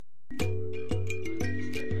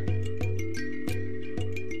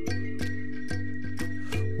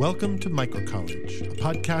Welcome to Microcollege, a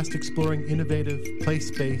podcast exploring innovative,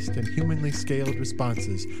 place-based, and humanly scaled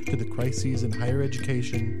responses to the crises in higher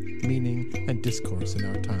education, meaning, and discourse in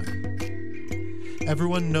our time.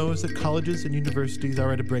 Everyone knows that colleges and universities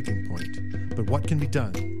are at a breaking point, but what can be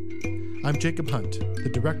done? I'm Jacob Hunt, the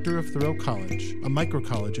director of Thoreau College, a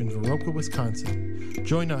microcollege in Viroqua, Wisconsin.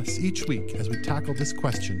 Join us each week as we tackle this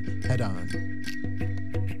question head-on.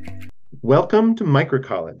 Welcome to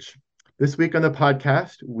Microcollege. This week on the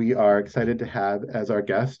podcast, we are excited to have as our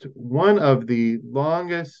guest one of the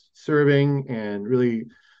longest serving and really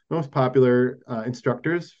most popular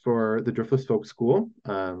instructors for the Driftless Folk School,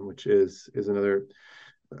 which is another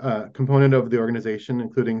component of the organization,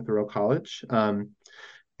 including Thoreau College. And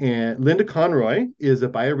Linda Conroy is a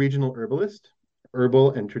bioregional herbalist,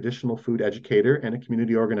 herbal and traditional food educator, and a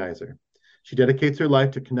community organizer. She dedicates her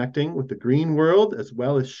life to connecting with the green world as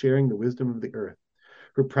well as sharing the wisdom of the earth.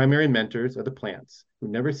 Her primary mentors are the plants, who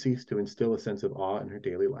never cease to instill a sense of awe in her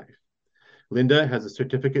daily life. Linda has a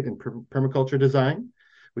certificate in permaculture design,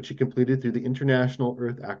 which she completed through the International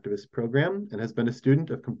Earth Activist Program, and has been a student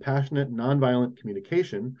of compassionate, nonviolent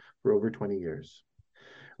communication for over 20 years.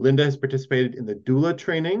 Linda has participated in the doula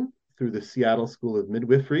training through the Seattle School of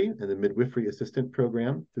Midwifery and the Midwifery Assistant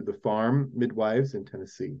Program through the Farm Midwives in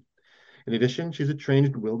Tennessee. In addition, she's a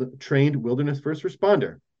trained wilderness first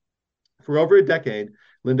responder. For over a decade,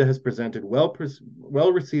 Linda has presented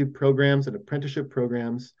well-received programs and apprenticeship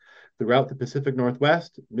programs throughout the Pacific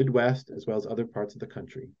Northwest, Midwest, as well as other parts of the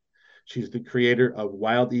country. She's the creator of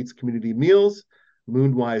Wild Eats Community Meals,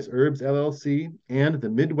 Moonwise Herbs LLC, and the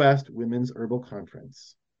Midwest Women's Herbal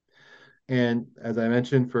Conference. And as I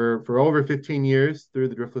mentioned, for over 15 years through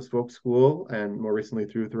the Driftless Folk School and more recently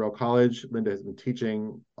through Thoreau College, Linda has been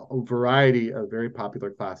teaching a variety of very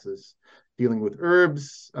popular classes dealing with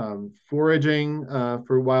herbs, foraging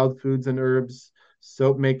for wild foods and herbs,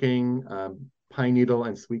 soap making, pine needle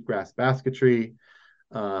and sweetgrass basketry,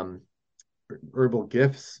 herbal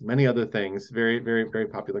gifts, many other things. Very, very, very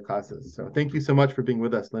popular classes. So thank you so much for being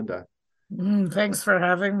with us, Linda. Thanks for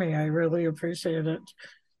having me. I really appreciate it.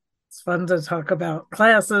 It's fun to talk about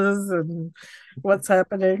classes and what's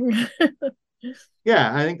happening.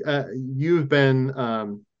 Yeah, I think you've been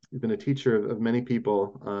a teacher of many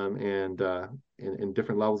people and in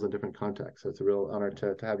different levels and different contexts. So it's a real honor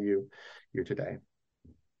to have you here today.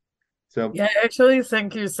 So yeah, I actually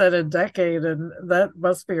think you said a decade, and that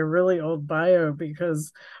must be a really old bio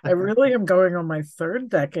because I really am going on my third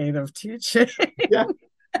decade of teaching. Yeah.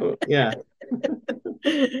 Oh, yeah.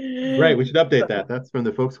 Right, we should update that. That's from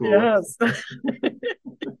the folk school. Yes.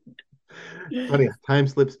 Funny, time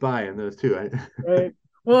slips by in those two. Right.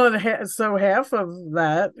 Well, so half of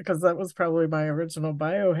that, because that was probably my original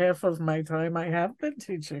bio, half of my time I have been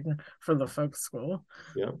teaching for the folk school.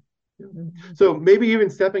 Yeah. So maybe even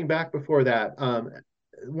stepping back before that,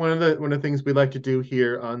 one of the things we like to do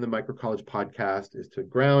here on the Microcollege podcast is to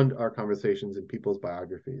ground our conversations in people's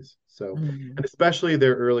biographies. So, and especially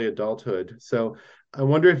their early adulthood. So I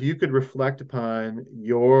wonder if you could reflect upon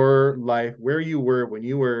your life, where you were when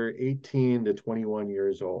you were 18 to 21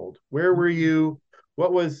 years old. Where were you?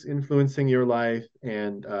 What was influencing your life?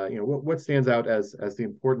 And what stands out as the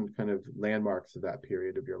important kind of landmarks of that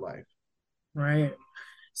period of your life? Right.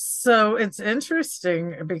 So it's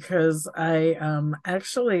interesting because I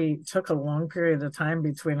actually took a long period of time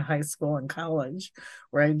between high school and college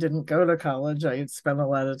where I didn't go to college. I spent a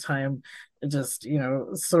lot of time just,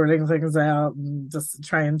 sorting things out and just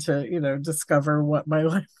trying to, discover what my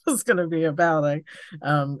life was going to be about. I,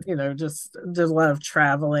 just did a lot of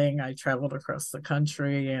traveling. I traveled across the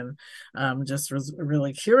country and just was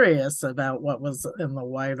really curious about what was in the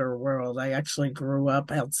wider world. I actually grew up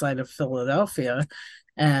outside of Philadelphia.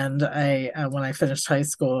 And when I finished high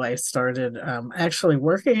school, I started actually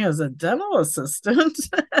working as a dental assistant.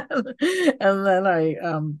 And then I,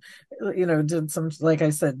 did some, like I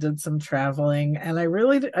said, did some traveling. And I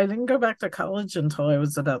didn't go back to college until I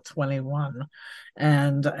was about 21.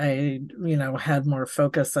 And I, had more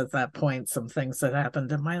focus at that point, some things that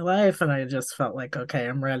happened in my life. And I just felt like, okay,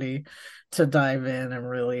 I'm ready to dive in and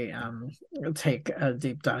really take a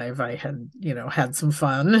deep dive. I had, had some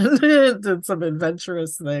fun and did some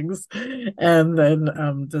adventurous things, and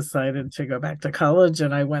then decided to go back to college.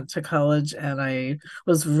 And I went to college and I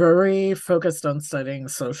was very focused on studying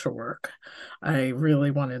social work. I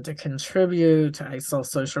really wanted to contribute. I saw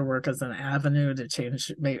social work as an avenue to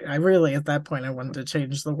change. I really, at that point, I wanted to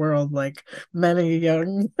change the world like many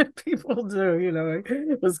young people do.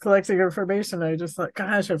 I was collecting information. I just thought,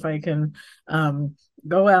 gosh, if I can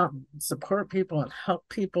go out and support people and help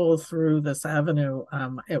people through this avenue,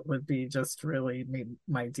 it would be just really meet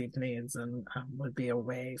my deep needs, and would be a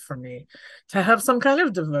way for me to have some kind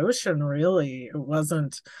of devotion. Really, it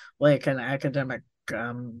wasn't like an academic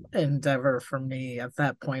endeavor for me at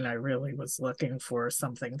that point. I really was looking for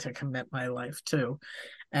something to commit my life to,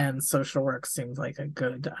 and social work seemed like a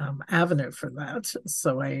good avenue for that.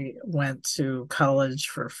 So I went to college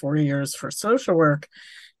for 4 years for social work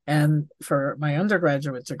and for my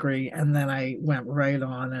undergraduate degree, and then I went right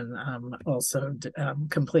on and also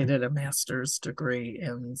completed a master's degree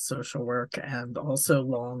in social work and also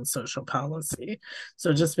law and social policy. So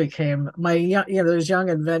it just became my those young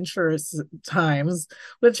adventurous times,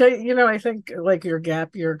 which I think like your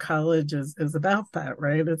gap year college is about that,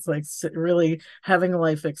 right? It's like really having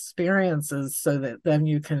life experiences so that then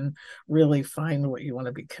you can really find what you want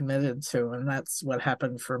to be committed to. And that's what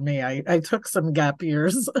happened for me. I took some gap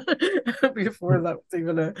years before that was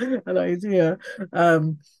even an idea.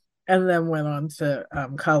 And then went on to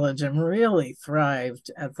college and really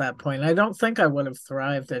thrived at that point. I don't think I would have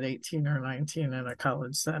thrived at 18 or 19 in a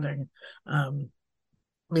college setting.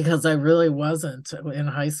 Because I really wasn't in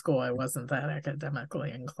high school. I wasn't that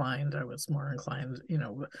academically inclined. I was more inclined,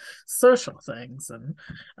 social things and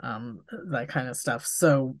that kind of stuff.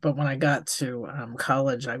 So, but when I got to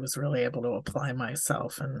college, I was really able to apply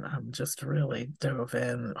myself and just really dove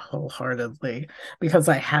in wholeheartedly because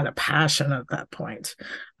I had a passion at that point.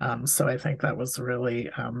 So I think that was really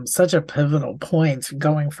such a pivotal point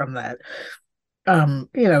going from that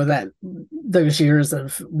that those years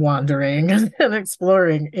of wandering and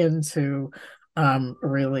exploring into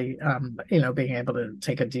really being able to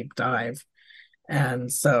take a deep dive.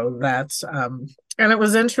 And so that's and it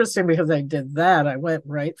was interesting because I did that. I went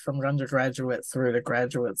right from undergraduate through to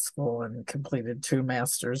graduate school and completed 2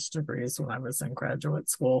 master's degrees when I was in graduate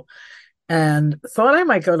school, and thought I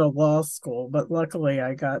might go to law school, but luckily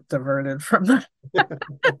I got diverted from that.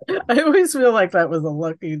 I always feel like that was a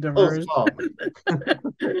lucky Close diversion. call.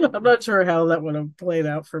 I'm not sure how that would have played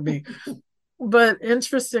out for me. But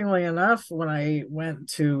interestingly enough, when I went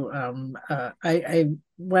to I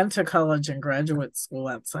went to college and graduate school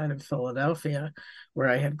outside of Philadelphia, where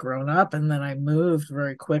I had grown up, and then I moved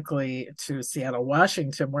very quickly to Seattle,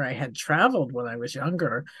 Washington, where I had traveled when I was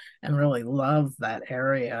younger and really loved that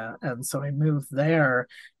area. And so I moved there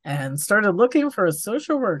and started looking for a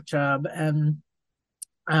social work job, and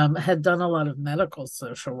had done a lot of medical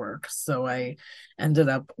social work. So I ended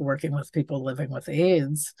up working with people living with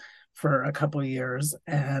AIDS for a couple of years.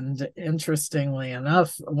 And interestingly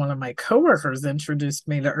enough, one of my coworkers introduced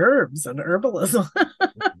me to herbs and herbalism.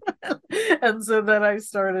 And so then I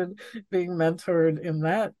started being mentored in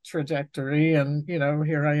that trajectory. And,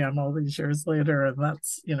 here I am all these years later, and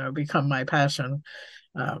that's, become my passion.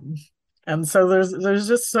 Um, and so there's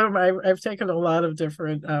just I've taken a lot of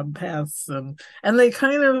different paths, and they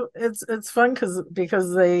kind of it's fun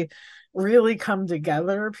because they really come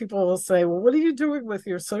together. People will say, well, what are you doing with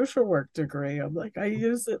your social work degree? I'm like, I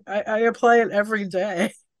use it, I apply it every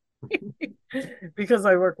day because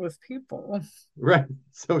I work with people. Right.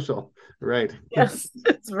 Social. Right. Yes,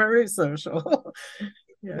 it's very social.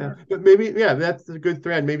 Yeah. Yeah. But maybe, yeah, that's a good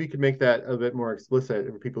thread. Maybe you could make that a bit more explicit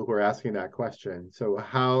for people who are asking that question. So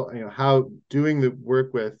how doing the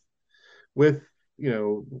work with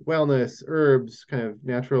wellness, herbs, kind of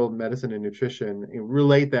natural medicine and nutrition,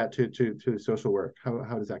 relate that to social work.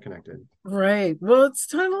 How does that connect in? Right. Well, it's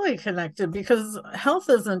totally connected because health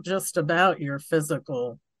isn't just about your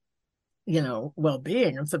physical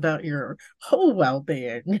well-being. It's about your whole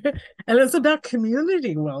well-being and it's about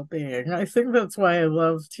community well-being. I think that's why I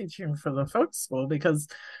love teaching for the folk school because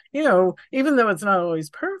even though it's not always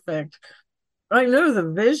perfect, I know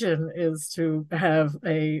the vision is to have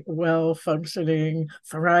a well-functioning,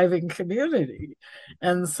 thriving community.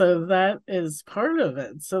 And so that is part of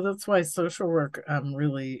it. So that's why social work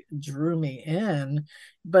really drew me in.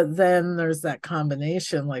 But then there's that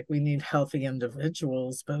combination, like we need healthy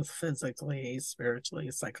individuals, both physically,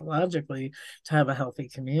 spiritually, psychologically, to have a healthy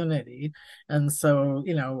community. And so,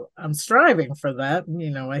 I'm striving for that.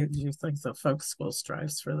 And, I do think the folk school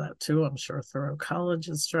strives for that too. I'm sure Thoreau College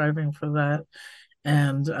is striving for that.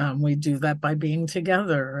 And we do that by being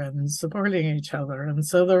together and supporting each other. And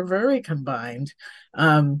so they're very combined.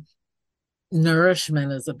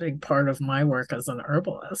 Nourishment is a big part of my work as an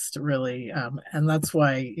herbalist, really. And that's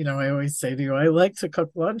why, I always say to you, I like to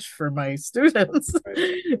cook lunch for my students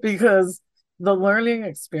Right. because the learning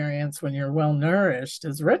experience when you're well nourished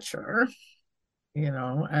is richer,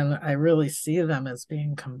 and I really see them as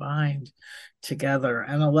being combined together.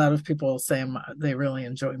 And a lot of people say they really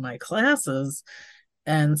enjoy my classes.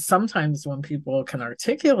 And sometimes when people can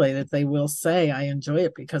articulate it, they will say, I enjoy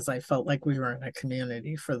it because I felt like we were in a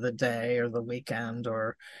community for the day or the weekend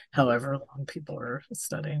or however long people are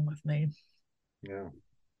studying with me. Yeah.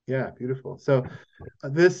 Yeah, beautiful. So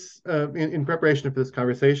this in preparation for this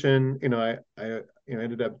conversation,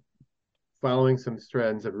 ended up following some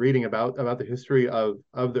strands of reading about the history of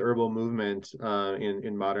the herbal movement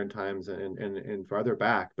in modern times and farther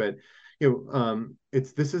back. But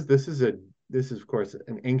it's this is of course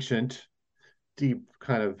an ancient, deep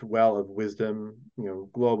kind of well of wisdom,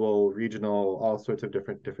 global, regional, all sorts of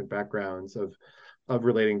different backgrounds of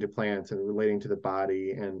relating to plants and relating to the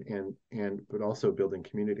body and but also building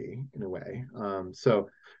community in a way.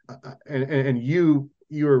 And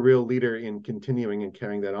you're a real leader in continuing and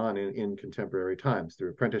carrying that on in contemporary times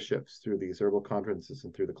through apprenticeships, through these herbal conferences,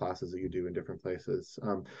 and through the classes that you do in different places.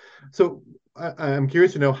 So I'm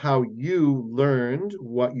curious to know how you learned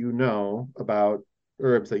what you know about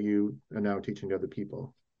herbs that you are now teaching to other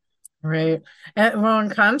people. Right. And well, in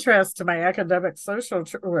contrast to my academic social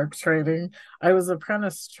work training, I was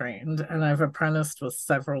apprentice trained and I've apprenticed with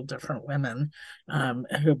several different women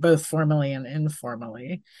who both formally and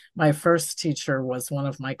informally. My first teacher was one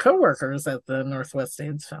of my coworkers at the Northwest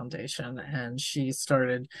AIDS Foundation, and she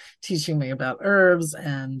started teaching me about herbs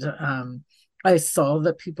and I saw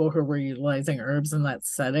that people who were utilizing herbs in that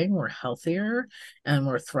setting were healthier and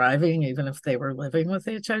were thriving, even if they were living with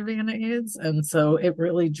HIV and AIDS. And so it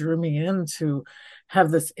really drew me in to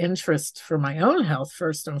have this interest for my own health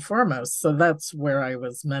first and foremost. So that's where I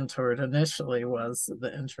was mentored initially, was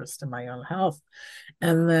the interest in my own health.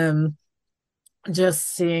 And then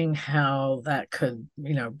just seeing how that could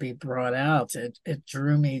be brought out, it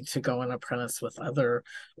drew me to go and apprentice with other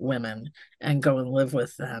women and go and live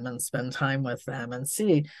with them and spend time with them and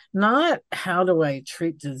see, not how do I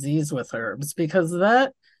treat disease with herbs, because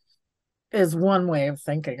that is one way of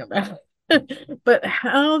thinking about it. But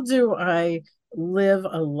how do I live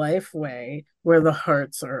a life way where the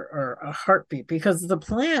hearts are a heartbeat? Because the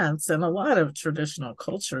plants and a lot of traditional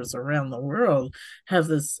cultures around the world have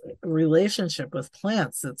this relationship with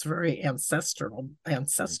plants that's very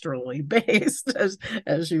ancestrally based,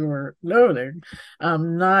 as you were noting.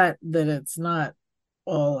 Not that it's not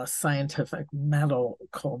all a scientific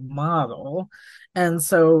medical model. And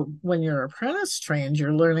so when you're apprentice trained,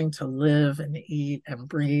 you're learning to live and eat and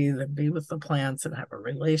breathe and be with the plants and have a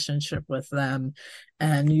relationship with them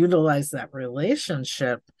and utilize that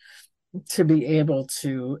relationship to be able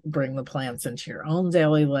to bring the plants into your own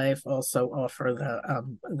daily life, also offer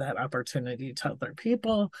that opportunity to other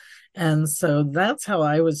people. And so that's how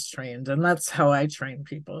I was trained, and that's how I train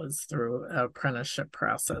people, is through an apprenticeship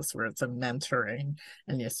process where it's a mentoring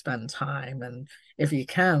and you spend time, and if you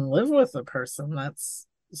can live with a person, that's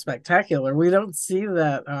spectacular. We don't see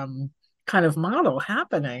that kind of model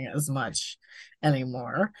happening as much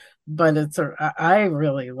anymore, but I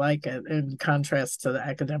really like it. In contrast to the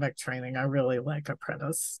academic training, I really like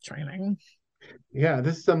apprentice training. Yeah,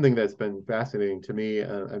 this is something that's been fascinating to me.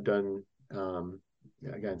 I've done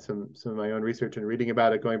again some of my own research and reading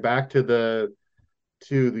about it, going back to the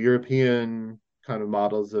European kind of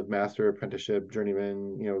models of master apprenticeship,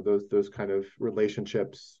 journeyman, those kind of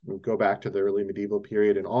relationships go back to the early medieval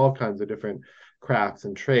period and all kinds of different crafts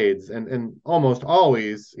and trades. And almost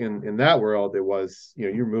always in that world, it was,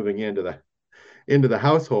 you're moving into the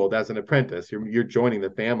household as an apprentice. You're joining the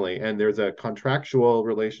family, and there's a contractual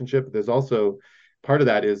relationship. There's also part of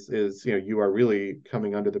that is you are really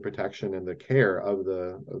coming under the protection and the care of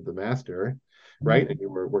the master, right? And you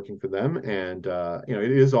were working for them, and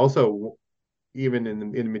it is also, even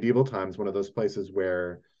in medieval times, one of those places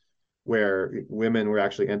where women were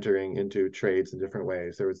actually entering into trades in different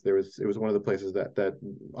ways. It was one of the places that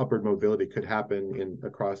upward mobility could happen in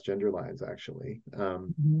across gender lines, actually.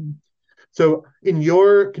 Mm-hmm. So can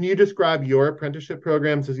you describe your apprenticeship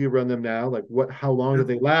programs as you run them now? Like how long do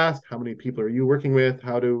they last? How many people are you working with?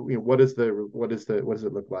 What does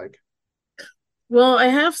it look like? Well, I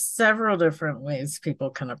have several different ways people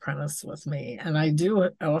can apprentice with me, and I do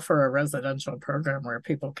offer a residential program where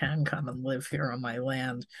people can come and live here on my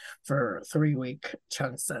land for 3-week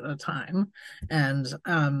chunks at a time. And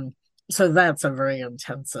so that's a very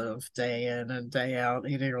intensive day in and day out,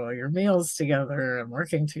 eating all your meals together and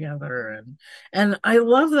working together. And I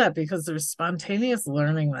love that because there's spontaneous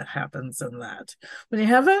learning that happens in that. When you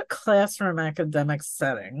have a classroom academic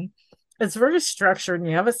setting, it's very structured and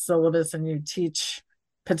you have a syllabus and you teach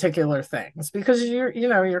particular things because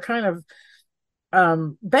you're kind of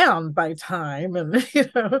bound by time, and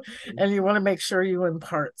and you want to make sure you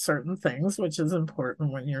impart certain things, which is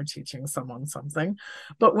important when you're teaching someone something.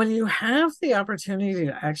 But when you have the opportunity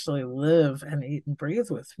to actually live and eat and breathe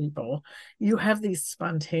with people, you have these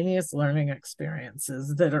spontaneous learning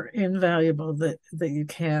experiences that are invaluable, that you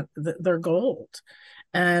can't, that they're gold.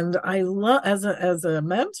 And I love, as a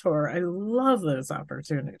mentor, I love those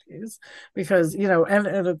opportunities, because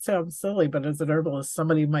and it sounds silly, but as an herbalist,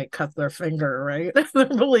 somebody might cut their finger, right? They're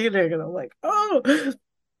bleeding, and I'm like, oh,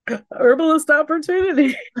 herbalist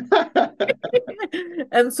opportunity.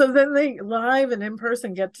 And so then they live and in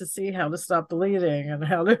person get to see how to stop bleeding, and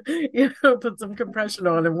how to put some compression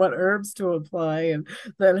on, and what herbs to apply, and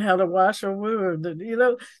then how to wash a wound,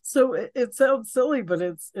 and so it sounds silly, but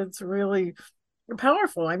it's really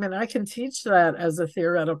powerful. I mean, I can teach that as a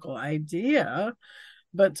theoretical idea,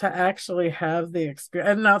 but to actually have the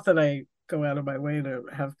experience, and not that I go out of my way to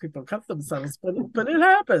have people cut themselves, but it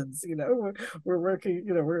happens. We're working,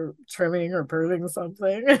 we're trimming or burning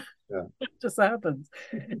something. Yeah. It just happens.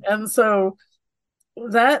 And so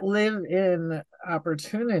that live-in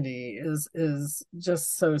opportunity is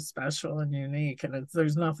just so special and unique, and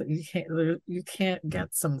there's nothing you can't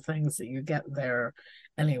get some things that you get there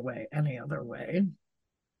anyway, any other way.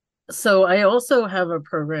 So I also have a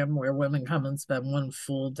program where women come and spend one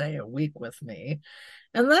full day a week with me.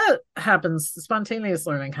 And that happens, spontaneous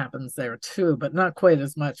learning happens there too, but not quite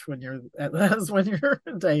as much when you're as when you're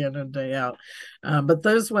day in and day out. But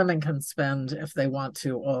those women can spend, if they want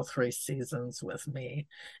to, all 3 seasons with me.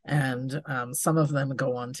 And some of them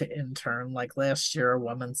go on to intern. Like last year, a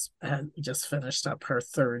woman had just finished up her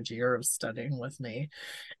 3rd year of studying with me.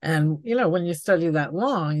 And when you study that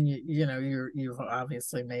long, you've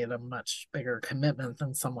obviously made a much bigger commitment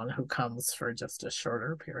than someone who comes for just a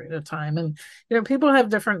shorter period of time. And people have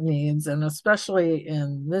different needs, and especially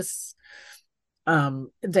in this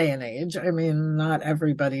day and age, I mean, not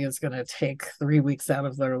everybody is going to take 3 weeks out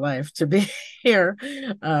of their life to be here.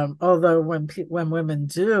 Although when women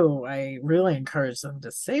do, I really encourage them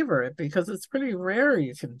to savor it, because it's pretty rare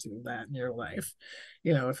you can do that in your life.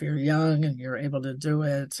 If you're young and you're able to do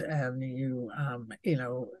it, and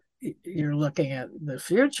you're looking at the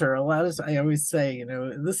future. I always say,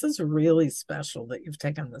 this is really special that you've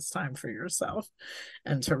taken this time for yourself,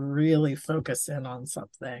 and to really focus in on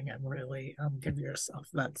something, and really give yourself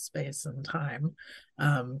that space and time.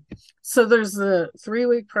 So there's the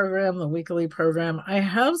 3-week program, the weekly program. I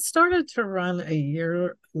have started to run a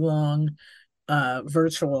year-long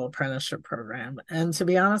virtual apprenticeship program. And to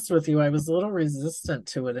be honest with you, I was a little resistant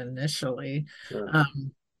to it initially. Sure.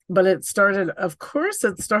 But it started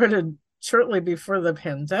shortly before the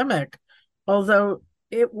pandemic, although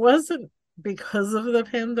it wasn't because of the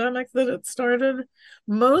pandemic that it started.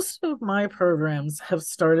 Most of my programs have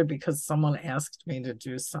started because someone asked me to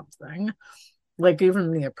do something. Like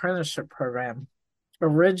even the apprenticeship program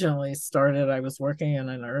originally started, I was working in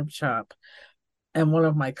an herb shop, and one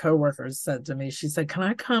of my coworkers said to me, she said, "Can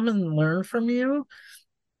I come and learn from you?"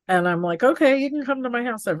 And I'm like, "Okay, you can come to my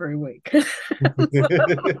house every week." Really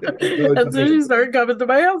And so she started coming to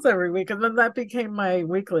my house every week. And then that became my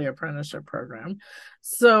weekly apprenticeship program.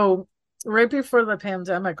 So right before the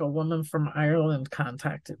pandemic, a woman from Ireland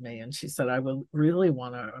contacted me, and she said, "I would really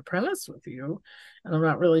want to apprentice with you, and I'm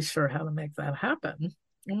not really sure how to make that happen."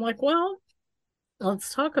 I'm like, "Well,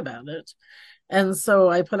 let's talk about it." And so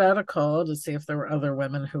I put out a call to see if there were other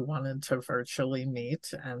women who wanted to virtually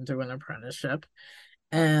meet and do an apprenticeship.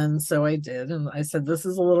 And so I did. And I said, "This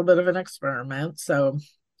is a little bit of an experiment. So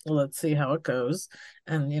let's see how it goes."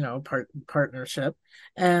 And, partnership.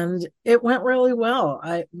 And it went really well.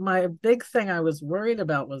 My big thing I was worried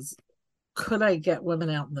about was, could I get women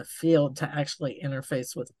out in the field to actually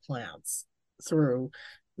interface with plants through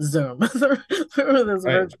Zoom, through this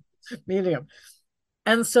Right. virtual medium?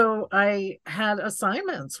 And so I had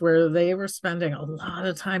assignments where they were spending a lot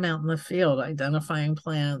of time out in the field, identifying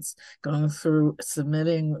plants, going through,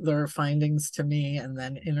 submitting their findings to me, and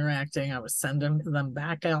then interacting. I was sending them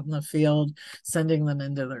back out in the field, sending them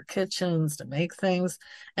into their kitchens to make things.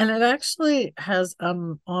 And it actually has,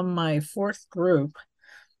 on my 4th group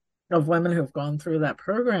of women who've gone through that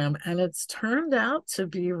program, and it's turned out to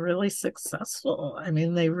be really successful. I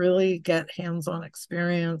mean, they really get hands-on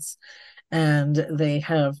experience, and they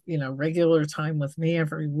have regular time with me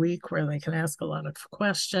every week where they can ask a lot of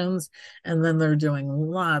questions, and then they're doing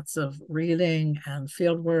lots of reading and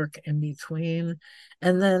field work in between.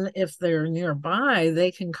 And then if they're nearby,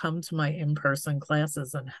 they can come to my in-person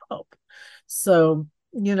classes and help. So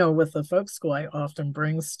with the folk school, I often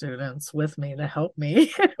bring students with me to help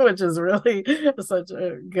me, which is really such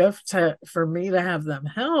a gift for me to have them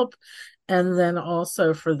help, and then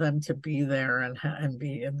also for them to be there and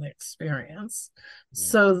be in the experience. Yeah.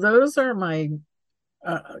 So those are my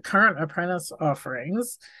current apprentice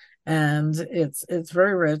offerings, and it's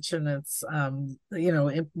very rich, and it's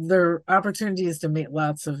there are opportunities to meet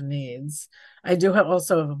lots of needs. I do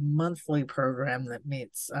also have a monthly program that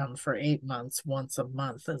meets for 8 months once a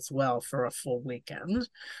month as well for a full weekend.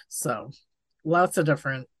 So lots of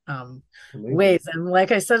different Amazing. ways, and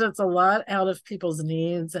like I said, it's a lot out of people's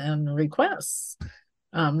needs and requests,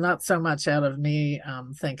 not so much out of me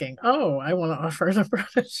thinking, oh, I want to offer an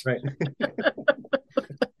apprenticeship. Right.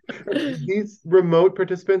 These remote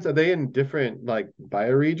participants, are they in different like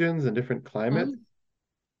bioregions and different climates?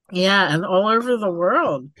 Yeah, and all over the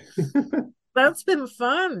world. That's been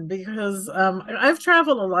fun because I've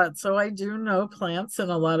traveled a lot, so I do know plants in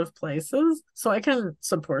a lot of places, so I can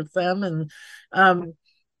support them, um,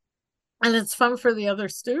 and it's fun for the other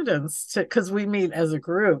students to, because we meet as a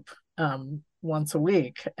group once a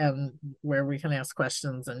week, and where we can ask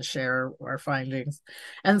questions and share our findings,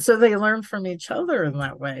 and so they learn from each other in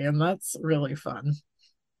that way, and that's really fun.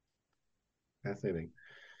 Fascinating.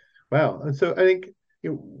 Wow. And so I think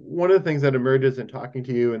one of the things that emerges in talking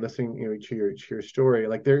to you and listening, to your story,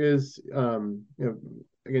 like there is, again,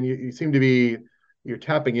 you seem to be you're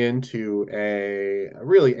tapping into a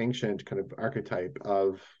really ancient kind of archetype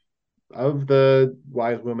of the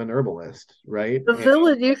wise woman herbalist, right? The And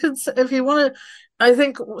village, you could, if you want to, I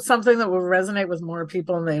think something that would resonate with more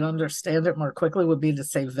people and they'd understand it more quickly would be to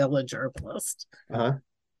say village herbalist. uh-huh.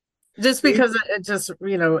 Just because it just,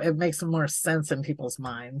 it makes more sense in people's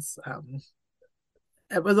minds.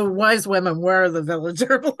 The wise women were the village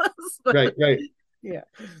herbalists. Right, right. Yeah.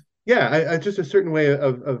 Yeah, I just a certain way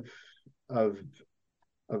of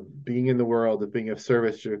being in the world, of being of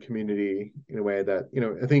service to a community in a way that,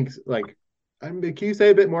 I think like can you say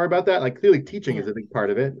a bit more about that? Like clearly teaching is Yeah. a big part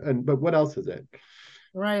of it, but what else is it?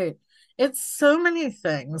 Right. It's so many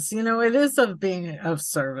things. It is of being of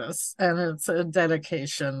service, and it's a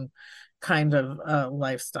dedication kind of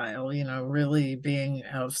lifestyle, really being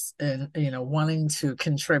of, and, wanting to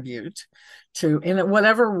contribute to in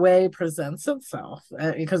whatever way presents itself.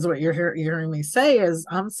 Because what you're hearing me say is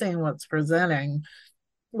I'm seeing what's presenting,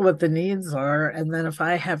 what the needs are, and then if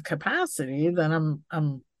I have capacity, then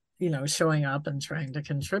I'm showing up and trying to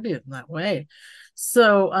contribute in that way.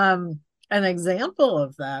 So an example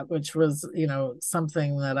of that, which was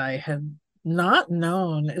something that I had not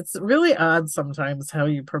known. It's really odd sometimes how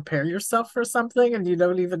you prepare yourself for something and you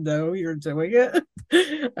don't even know you're doing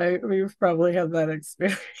it. We've probably had that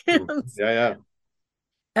experience. Yeah, yeah.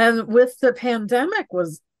 And with the pandemic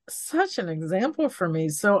was such an example for me.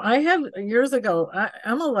 So I had years ago,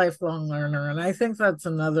 I'm a lifelong learner, and I think that's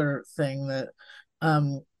another thing that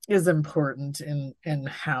is important in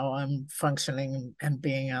how I'm functioning and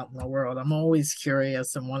being out in the world. I'm always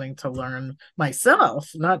curious and wanting to learn myself,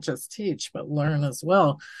 not just teach, but learn as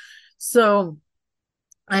well. So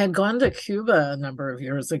I had gone to Cuba a number of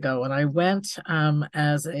years ago, and I went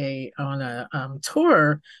as on a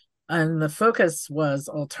tour, and the focus was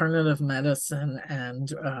alternative medicine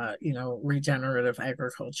and regenerative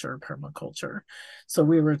agriculture, permaculture. So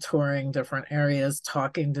we were touring different areas,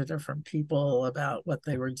 talking to different people about what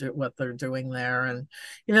they're doing there, and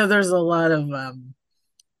there's a lot of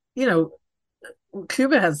you know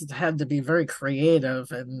Cuba has had to be very creative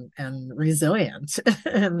and resilient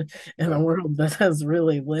in a Yeah. world that has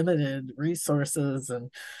really limited resources.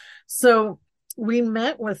 And so we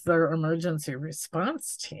met with their emergency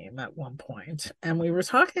response team at one point, and we were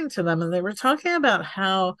talking to them, and they were talking about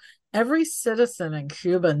how every citizen in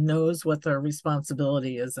Cuba knows what their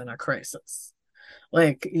responsibility is in a crisis.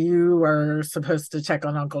 Like, you are supposed to check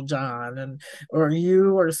on Uncle John, or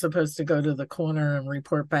you are supposed to go to the corner and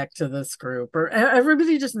report back to this group, or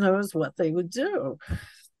everybody just knows what they would do.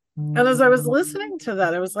 And as I was listening to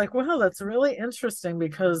that, I was like, wow, that's really interesting,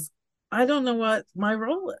 because I don't know what my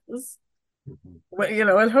role is. Mhm.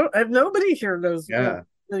 Well, and nobody here knows what Yeah.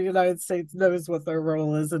 the United States knows what their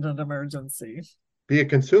role is in an emergency. Be a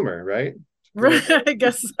consumer, right? Go Right, I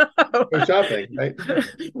guess so. go shopping, right?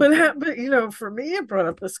 But for me, it brought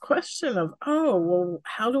up this question of, oh, well,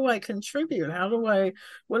 how do I contribute?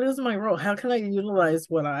 What is my role? How can I utilize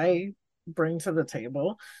what I bring to the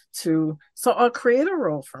table so I'll create a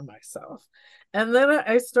role for myself. And then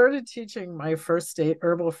I started teaching my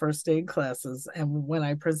herbal first aid classes. And when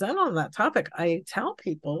I present on that topic, I tell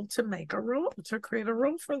people to make a role, to create a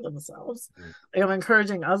role for themselves. Mm. I'm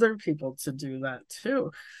encouraging other people to do that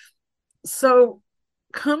too. So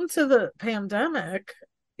come to the pandemic,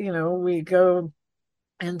 we go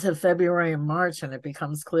into February and March, and it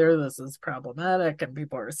becomes clear this is problematic, and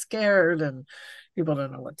people are scared, and people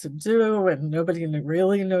don't know what to do, and nobody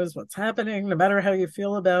really knows what's happening. No matter how you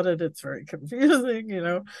feel about it, it's very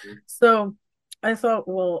confusing. So I thought,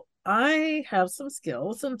 well, I have some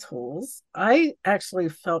skills and tools. I actually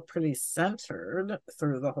felt pretty centered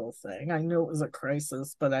through the whole thing. I knew it was a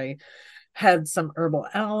crisis, but I had some herbal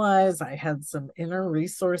allies. I had some inner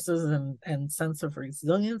resources and sense of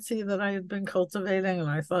resiliency that I had been cultivating. And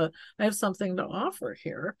I thought, I have something to offer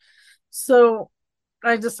here. So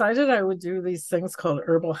I decided I would do these things called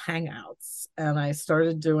herbal hangouts. And I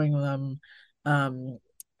started doing them um,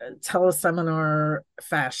 teleseminar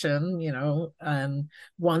fashion, and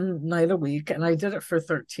one night a week. And I did it for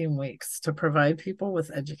 13 weeks to provide people with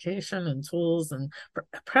education and tools and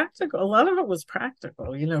practical. A lot of it was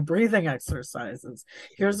practical, breathing exercises.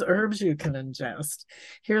 Here's herbs you can ingest.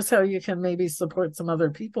 Here's how you can maybe support some other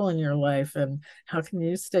people in your life. And how can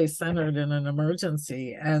you stay centered in an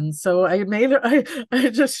emergency? And so I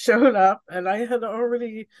just showed up, and I had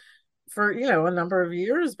already for a number of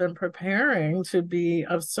years been preparing to be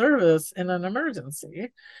of service in an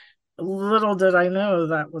emergency. Little did I know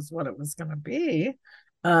that was what it was going to be.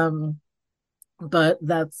 But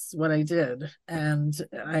that's what I did. And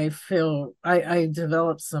I feel I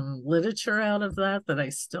developed some literature out of that I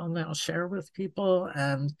still now share with people.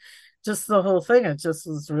 And just the whole thing, it just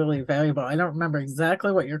was really valuable. I don't remember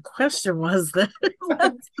exactly what your question was then.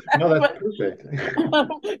 No, that's but, perfect.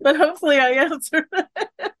 but hopefully I answered it.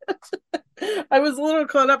 I was a little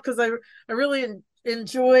caught up because I really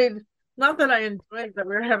enjoyed, not that I enjoyed that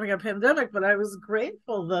we were having a pandemic, but I was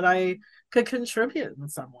grateful that I could contribute in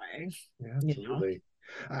some way. Yeah, you know. absolutely.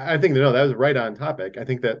 I think no, that was right on topic. I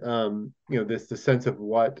think that this the sense of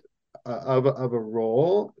what of a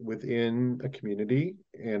role within a community,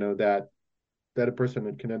 that a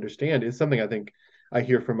person can understand is something I think I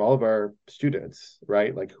hear from all of our students,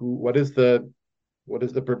 right? Like what is the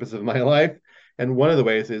purpose of my life? And one of the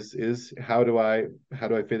ways is how do I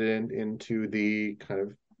fit into the kind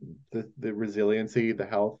of the resiliency, the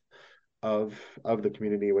health of the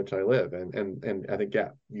community in which I live. And I think,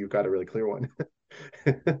 yeah, you've got a really clear one.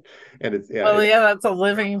 And Well, yeah, that's a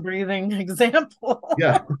living, breathing example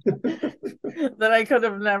yeah. that I could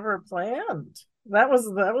have never planned. That was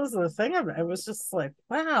the thing of it. It was just like,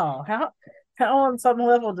 wow, how on some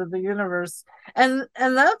level did the universe, and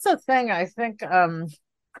that's a thing I think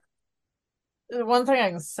one thing I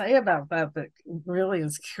can say about that really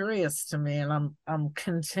is curious to me, and I'm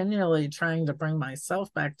continually trying to bring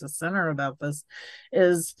myself back to center about this,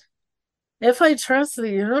 is if I trust the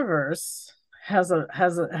universe has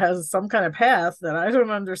some kind of path that I don't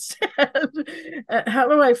understand, how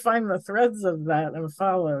do I find the threads of that and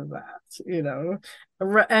follow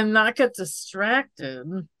that, and not get distracted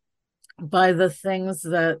by the things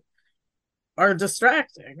that are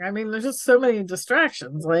distracting. I mean, there's just so many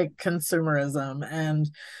distractions like consumerism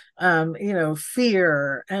and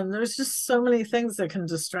fear, and there's just so many things that can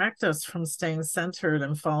distract us from staying centered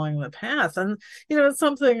and following the path. And it's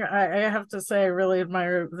something I have to say I really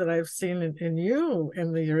admire that I've seen in you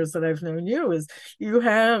in the years that I've known you, is you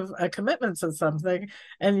have a commitment to something,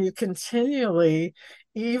 and you continually,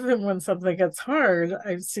 even when something gets hard,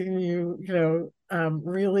 I've seen you,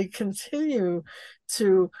 really continue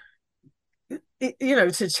to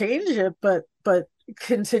to change it, but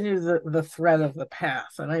continue the thread of the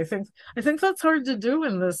path. And I think that's hard to do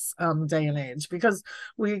in this day and age, because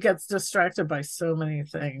we get distracted by so many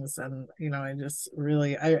things. And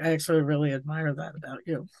I actually really admire that about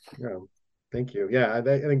you. Yeah, thank you. Yeah, I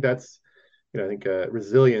think that's I think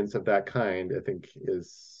resilience of that kind, I think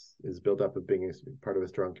is built up of being a part of a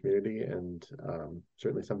strong community, and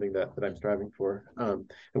certainly something that I'm striving for,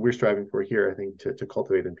 and we're striving for here, I think, to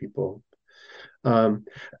cultivate in people. Um,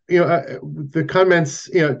 the comments,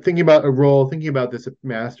 thinking about a role, thinking about this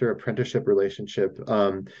master apprenticeship relationship.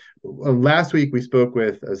 Last week we spoke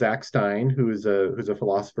with Zach Stein, who's a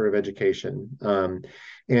philosopher of education.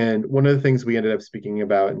 And one of the things we ended up speaking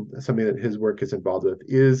about, and something that his work is involved with,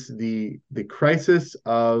 is the crisis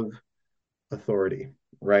of authority,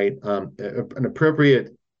 right? An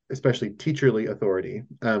appropriate, especially teacherly authority.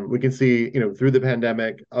 We can see, through the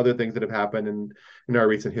pandemic, other things that have happened in our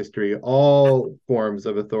recent history, all forms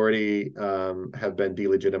of authority have been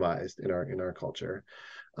delegitimized in our culture.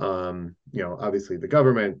 Obviously the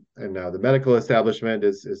government and now the medical establishment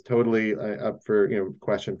is totally up for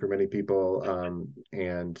question for many people,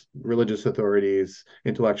 and religious authorities,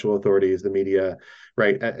 intellectual authorities, the media,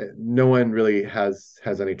 right? No one really has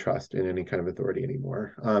any trust in any kind of authority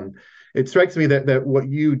anymore. it strikes me that what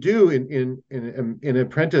you do in an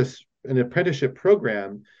apprenticeship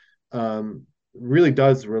program really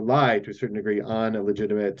does rely to a certain degree on a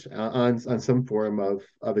legitimate on some form of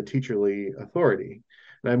a teacherly authority.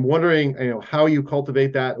 And I'm wondering, how you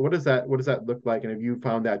cultivate that. What does that look like? And have you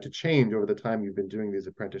found that to change over the time you've been doing these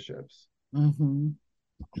apprenticeships? Mm-hmm.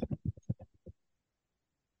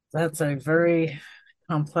 That's a very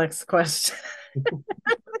complex question.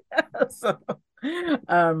 so,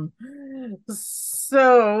 um,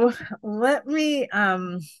 so let me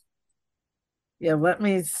let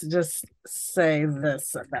me just say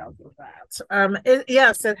this about that.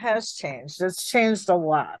 Yes, it has changed. It's changed a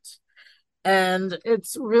lot. And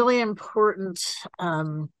it's really important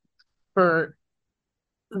for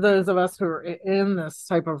those of us who are in this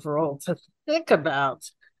type of role to think about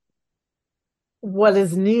what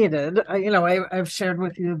is needed. I've shared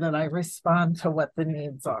with you that I respond to what the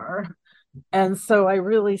needs are. And so I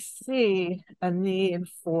really see a need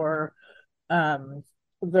for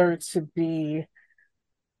there to be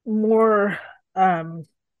more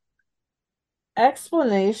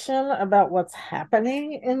explanation about what's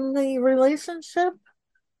happening in the relationship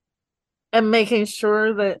and making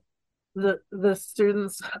sure that the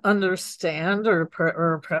students understand, or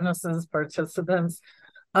apprentices, participants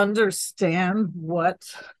understand what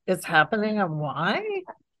is happening and why,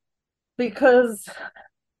 because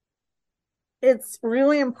it's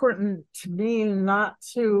really important to me not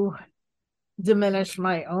to diminish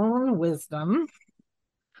my own wisdom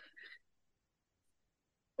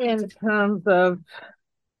in terms of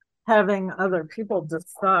having other people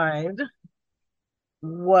decide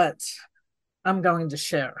what I'm going to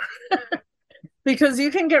share. Because you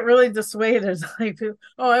can get really dissuaded, like,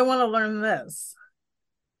 oh, I want to learn this.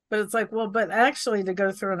 But it's like, well, but actually, to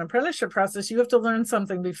go through an apprenticeship process, you have to learn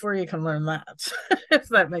something before you can learn that, if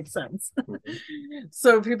that makes sense.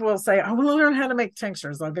 So people will say, I want to learn how to make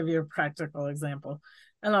tinctures. I'll give you a practical example.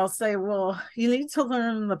 And I'll say, well, you need to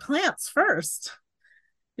learn the plants first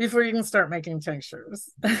before you can start making tinctures.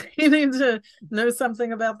 You need to know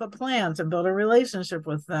something about the plant and build a relationship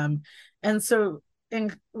with them. And so,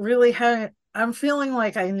 and really, I'm feeling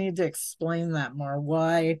like I need to explain that more,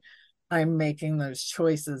 why I'm making those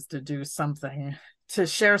choices to do something, to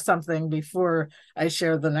share something before I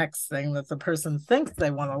share the next thing that the person thinks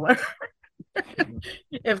they want to learn,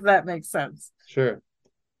 if that makes sense. Sure.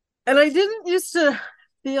 And I didn't used to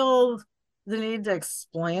feel the need to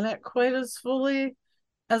explain it quite as fully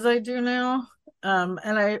as I do now. And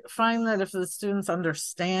I find that if the students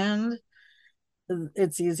understand,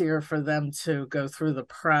 it's easier for them to go through the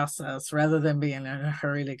process rather than being in a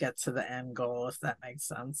hurry to get to the end goal, if that makes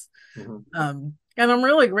sense. Mm-hmm. And I'm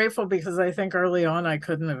really grateful, because I think early on I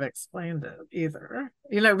couldn't have explained it either.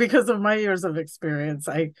 Because of my years of experience,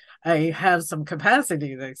 I have some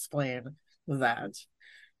capacity to explain that.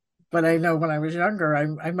 But I know when I was younger,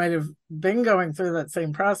 I might have been going through that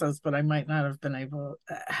same process, but I might not have been able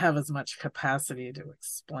to have as much capacity to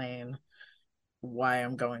explain why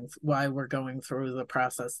we're going through the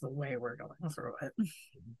process the way we're going through it.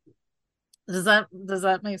 Does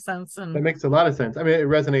that make sense? And that makes a lot of sense. I mean, it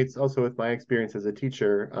resonates also with my experience as a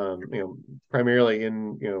teacher, primarily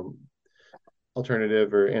in,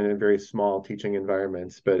 alternative or in very small teaching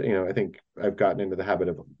environments. But, I think I've gotten into the habit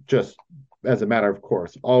of, just as a matter of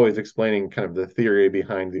course, always explaining kind of the theory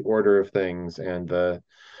behind the order of things and the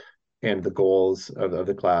goals of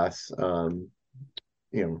the class.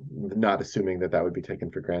 Not assuming that would be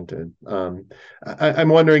taken for granted. I'm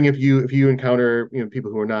wondering if you encounter,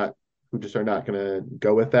 people who just are not going to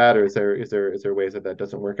go with that, or is there ways that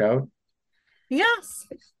doesn't work out? Yes,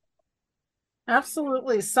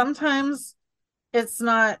 absolutely. Sometimes it's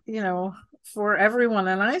not, for everyone.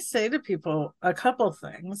 And I say to people a couple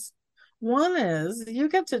things. One is, you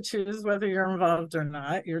get to choose whether you're involved or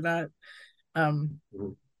not. You're not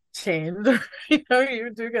chained. You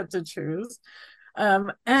do get to choose.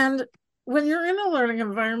 And when you're in a learning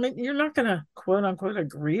environment, you're not going to quote unquote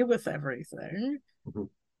agree with everything. Mm-hmm.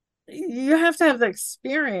 You have to have the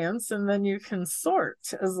experience, and then you can sort,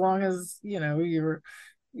 as long as you're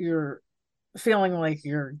feeling like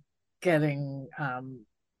you're getting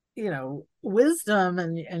wisdom,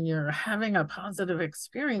 and you're having a positive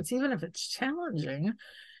experience, even if it's challenging.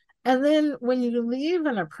 And then when you leave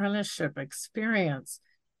an apprenticeship experience,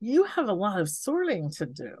 you have a lot of sorting to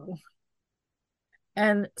do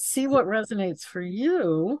and see what resonates for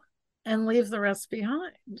you and leave the rest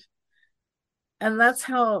behind. And that's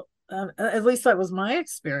how, at least that was my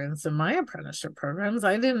experience in my apprenticeship programs.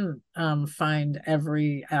 I didn't find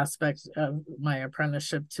every aspect of my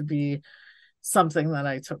apprenticeship to be something that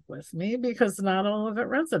I took with me, because not all of it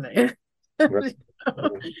resonated. Right.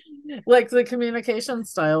 Like the communication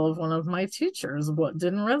style of one of my teachers, what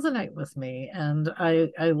didn't resonate with me, and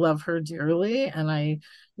I love her dearly, and I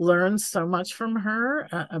learned so much from her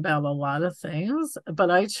about a lot of things, but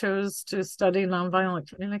I chose to study nonviolent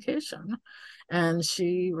communication, and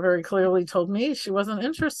she very clearly told me she wasn't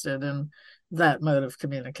interested in that mode of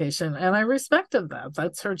communication, and I respected that.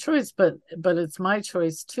 That's her choice, but it's my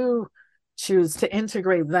choice to choose to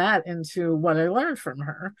integrate that into what I learned from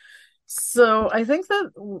her. So I think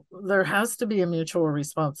that there has to be a mutual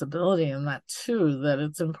responsibility in that too, that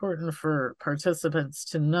it's important for participants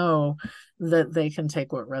to know that they can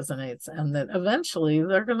take what resonates and that eventually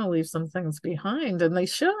they're going to leave some things behind, and they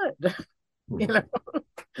should, you Mhm. know.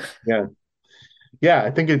 Yeah. Yeah,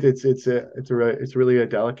 I think it's really a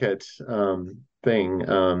delicate thing.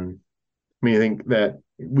 I mean, I think that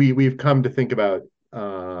we've come to think about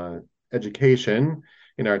education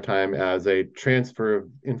in our time as a transfer of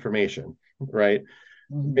information, right?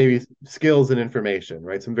 Mhm. Maybe skills and information,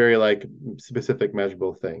 right? Some very like specific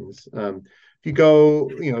measurable things. If you go,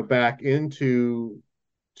 back into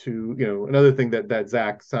another thing that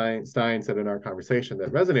Zach Stein said in our conversation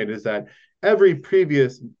that resonated is that every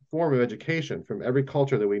previous form of education from every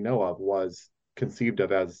culture that we know of was conceived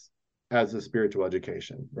of as a spiritual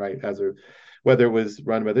education, right? As a whether it was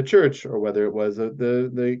run by the church or whether it was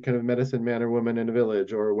the kind of medicine man or woman in a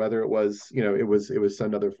village or whether it was it was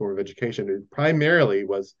some other form of education. It primarily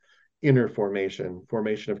was inner formation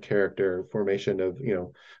of character, formation of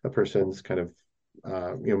a person's kind of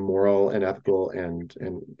moral and ethical and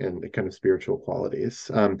kind of spiritual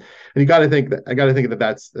qualities. And you got to think that I got to think that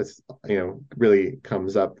that's really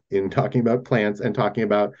comes up in talking about plants and talking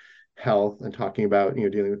about health and talking about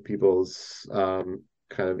dealing with people's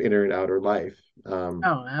kind of inner and outer life.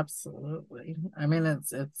 Oh, absolutely. I mean,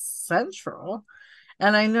 it's central.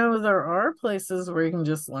 And I know there are places where you can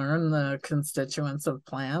just learn the constituents of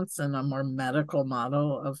plants and a more medical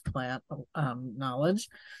model of plant knowledge.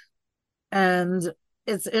 And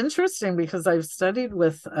it's interesting because I've studied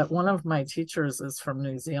with one of my teachers is from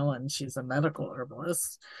New Zealand. She's a medical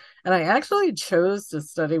herbalist. And I actually chose to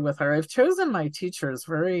study with her. I've chosen my teachers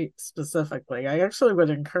very specifically. I actually would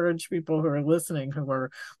encourage people who are listening who are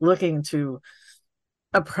looking to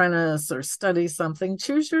apprentice or study something,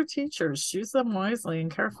 choose your teachers, choose them wisely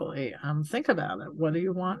and carefully. Think about it. What do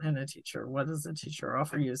you want in a teacher? What does a teacher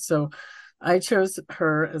offer you? So I chose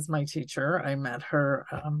her as my teacher. I met her,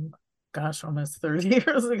 gosh, almost 30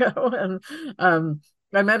 years ago. And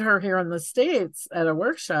I met her here in the States at a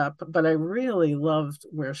workshop, but I really loved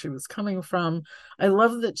where she was coming from. I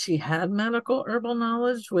love that she had medical herbal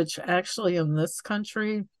knowledge, which actually in this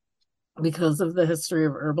country, because of the history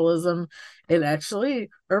of herbalism, it actually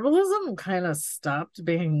herbalism kind of stopped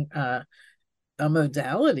being a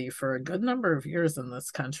modality for a good number of years in this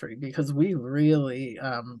country because we really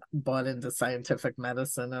bought into scientific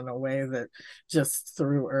medicine in a way that just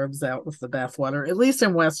threw herbs out with the bathwater, at least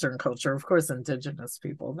in Western culture. Of course, indigenous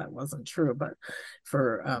people, that wasn't true, but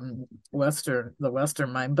for the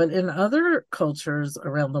Western mind. But in other cultures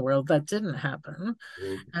around the world, that didn't happen.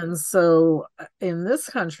 And so in this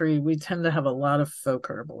country, we tend to have a lot of folk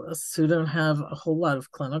herbalists who don't have a whole lot of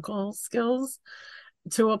clinical skills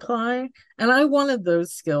to apply. And I wanted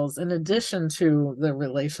those skills in addition to the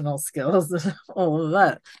relational skills and all of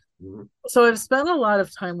that. Mhm. So I've spent a lot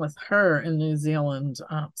of time with her in New Zealand,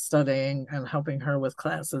 studying and helping her with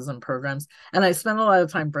classes and programs. And I spent a lot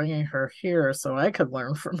of time bringing her here so I could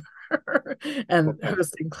learn from her and Okay.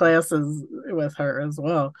 hosting classes with her as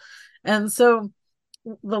well. And so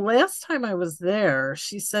the last time I was there,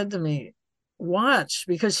 she said to me, watch,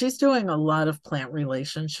 because she's doing a lot of plant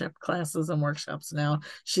relationship classes and workshops now.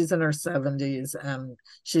 She's in her 70s and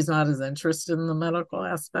she's not as interested in the medical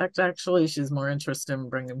aspect, actually. She's more interested in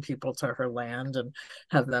bringing people to her land and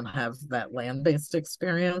have them have that land based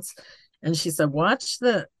experience. And she said, watch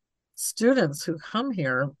the students who come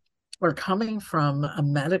here are coming from a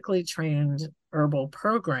medically trained herbal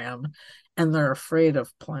program and they're afraid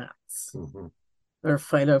of plants, Mhm. they're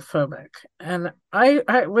phytophobic. And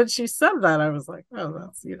I when she said that, I was like,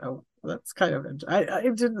 oh, that's kind of, I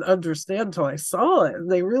didn't understand until I saw it.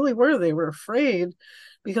 They really were. They were afraid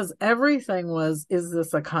because everything was, is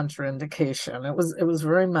this a contraindication? It was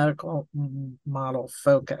very medical model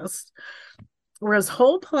focused. Whereas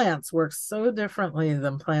whole plants work so differently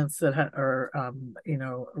than plants that are,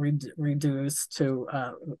 reduced to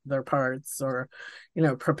their parts or,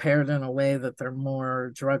 prepared in a way that they're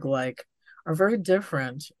more drug-like, are very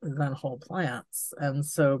different than whole plants. And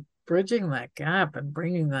so bridging that gap and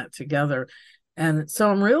bringing that together. And so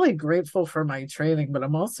I'm really grateful for my training, but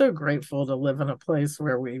I'm also grateful to live in a place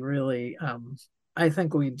where we really I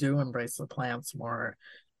think we do embrace the plants more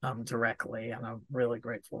directly, and I'm really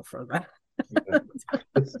grateful for that. Yeah.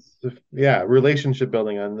 It's yeah, relationship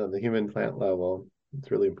building on the human plant level. It's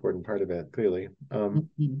a really important part of it, clearly.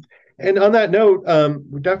 Mhm. And on that note,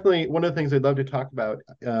 definitely one of the things I'd love to talk about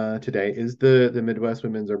today is the Midwest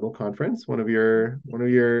Women's Herbal Conference, one of your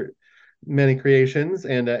many creations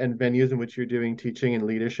and venues in which you're doing teaching and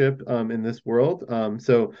leadership in this world.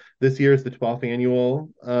 So this year is the 12th annual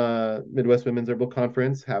Midwest Women's Herbal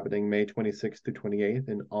Conference happening May 26th to 28th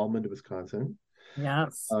in Almond, Wisconsin.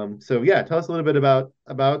 Yes, So yeah, tell us a little bit about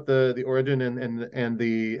the origin and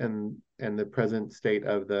the present state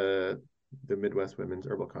of the Midwest Women's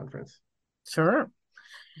Herbal Conference. sure.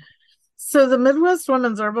 So the Midwest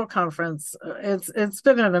Women's Herbal Conference, it's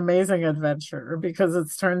been an amazing adventure because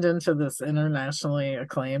it's turned into this internationally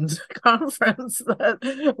acclaimed conference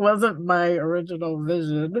that wasn't my original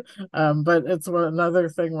vision. But it's another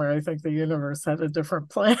thing where I think the universe had a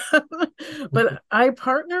different plan. But I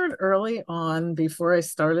partnered early on before I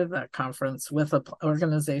started that conference with an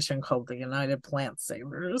organization called the United Plant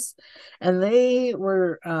Savers, and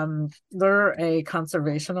they're a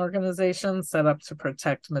conservation organization set up to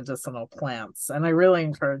protect medicinal plants. And I really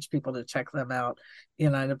encourage people to check them out.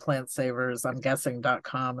 United Plant Savers, I'm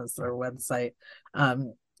guessing.com is their website.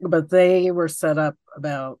 But they were set up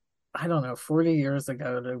about, I don't know, 40 years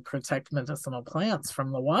ago to protect medicinal plants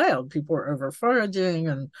from the wild. People were over foraging,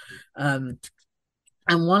 and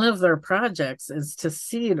one of their projects is to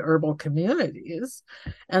seed herbal communities.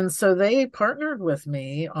 And so they partnered with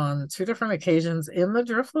me on two different occasions in the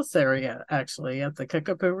Driftless area, actually, at the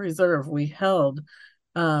Kickapoo Reserve. We held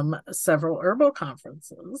several herbal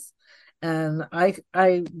conferences. And I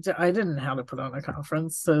didn't know how to put on a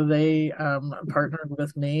conference, so they partnered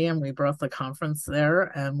with me, and we brought the conference there,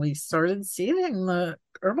 and we started seeding the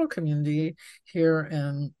herbal community here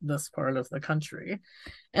in this part of the country.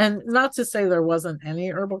 And not to say there wasn't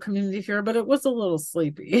any herbal community here, but it was a little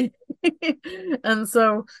sleepy. And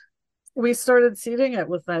so we started seeding it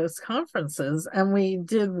with those conferences, and we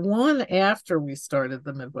did one after we started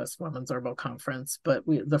the Midwest Women's Herbal Conference, but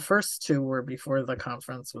the first two were before the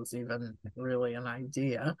conference was even really an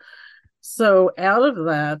idea. So out of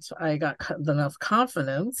that, I got enough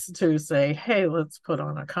confidence to say, hey, let's put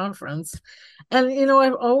on a conference. And,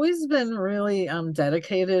 I've always been really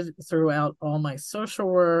dedicated throughout all my social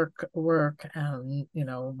work and,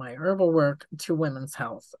 my herbal work to women's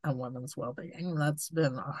health and women's well-being. That's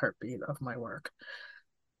been a heartbeat of my work.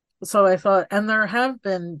 So I thought, and there have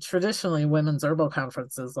been traditionally women's herbal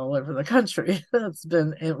conferences all over the country. That's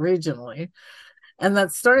been regionally. And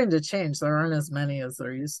that's starting to change. There aren't as many as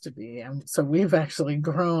there used to be. And so we've actually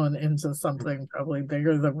grown into something probably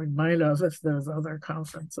bigger than we might have if those other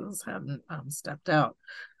conferences hadn't stepped out.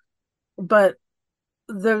 But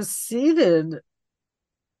those seeded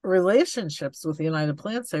relationships with the United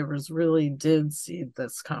Plant Savers really did seed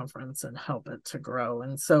this conference and help it to grow.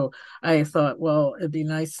 And so I thought, well, it'd be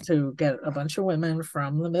nice to get a bunch of women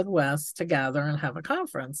from the Midwest to gather and have a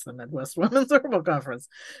conference, the Midwest Women's Herbal Conference.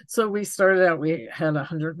 So we started out, we had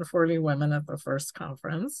 140 women at the first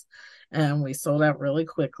conference, and we sold out really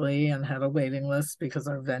quickly and had a waiting list because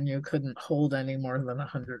our venue couldn't hold any more than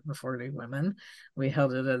 140 women. We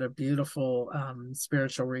held it at a beautiful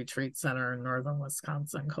spiritual retreat center in northern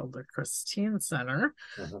Wisconsin called the Christine Center.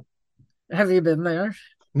 Uh-huh. Have you been there?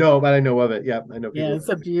 No, but I know of it. Yeah, I know Yeah, people. it's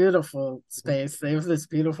a beautiful space. They have this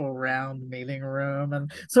beautiful round meeting room. And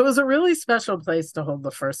so it was a really special place to hold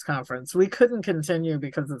the first conference. We couldn't continue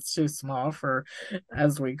because it's too small for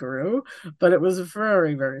as we grew, but it was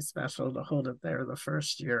very, very special to hold it there the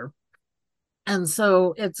first year. And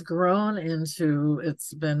so it's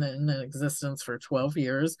been in existence for 12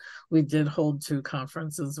 years. We did hold two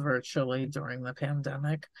conferences virtually during the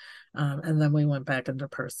pandemic. And then we went back in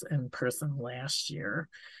person last year,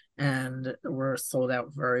 and we're sold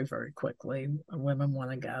out very, very quickly. Women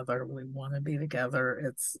want to gather. We want to be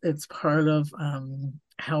together. It's part of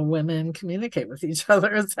how women communicate with each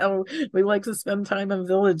other. It's how we like to spend time in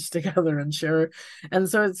village together and share. And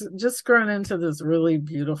so it's just grown into this really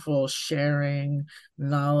beautiful sharing,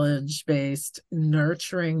 knowledge-based,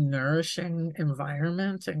 nurturing, nourishing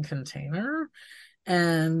environment and container.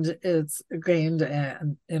 And it's gained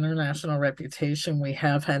an international reputation. We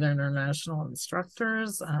have had international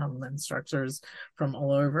instructors from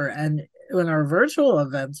all over. And in our virtual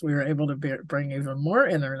events, we were able to bring even more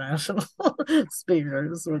international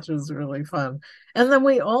speakers, which was really fun. And then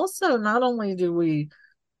we also, not only do we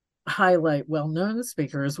highlight well-known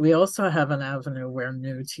speakers, we also have an avenue where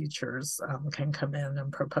new teachers can come in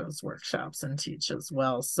and propose workshops and teach as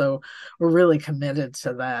well. So we're really committed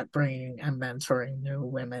to that, bringing and mentoring new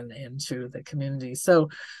women into the community. So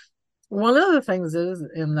one of the things is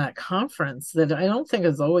in that conference that I don't think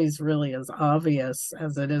is always really as obvious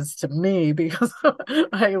as it is to me, because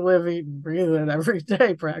I live, eat, and breathe it every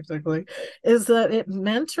day practically, is that it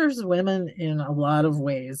mentors women in a lot of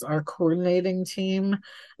ways. Our coordinating team,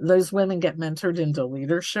 those women get mentored into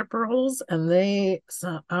leadership roles, and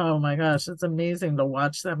oh my gosh, it's amazing to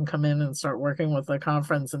watch them come in and start working with the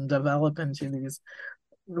conference and develop into these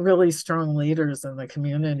really strong leaders in the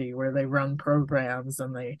community, where they run programs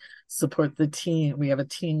and they support the teen. We have a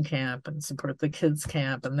teen camp and support the kids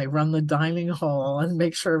camp, and they run the dining hall and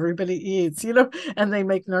make sure everybody eats, and they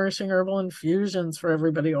make nourishing herbal infusions for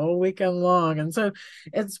everybody all weekend long. And so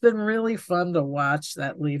it's been really fun to watch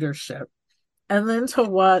that leadership, and then to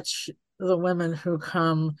watch the women who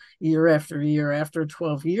come year after year. After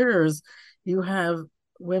 12 years, you have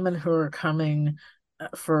women who are coming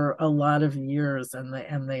for a lot of years, and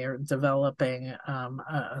they are developing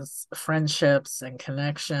friendships and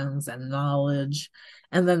connections and knowledge,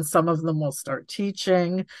 and then some of them will start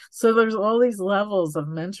teaching. So there's all these levels of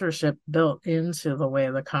mentorship built into the way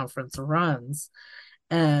the conference runs,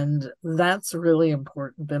 and that's really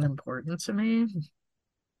been important to me,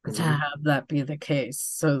 to Mhm. have that be the case,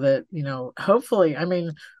 so that, hopefully, I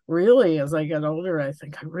mean, really, as I get older, I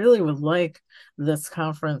think I really would like this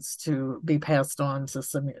conference to be passed on to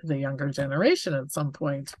the younger generation at some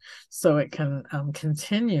point, so it can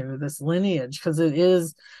continue this lineage, because it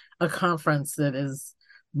is a conference that is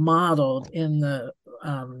modeled in the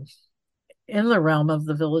realm of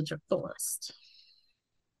the village herbalist.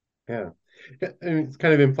 Yeah. Yeah, I mean, it's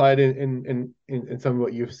kind of implied in some of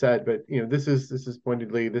what you've said, but this is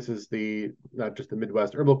pointedly, this is the not just the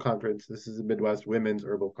Midwest Herbal Conference, this is the Midwest Women's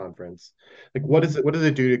Herbal Conference. Like, what does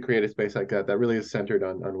it do to create a space like that that really is centered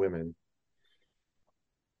on women?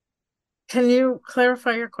 Can you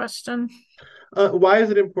clarify your question? Why is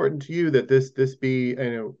it important to you that this be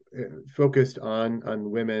focused on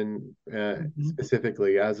women Mhm.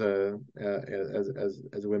 specifically as a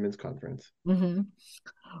women's conference? Mhm.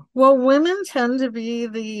 Well, women tend to be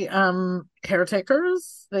the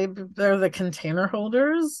caretakers. They're the container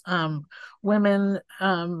holders. Women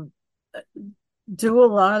do a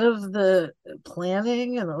lot of the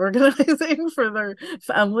planning and organizing for their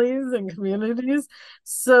families and communities.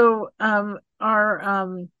 So our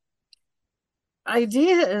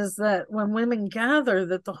idea is that when women gather,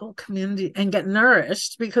 that the whole community and get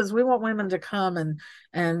nourished, because we want women to come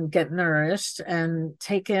and get nourished and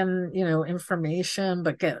take in, information,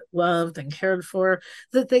 but get loved and cared for,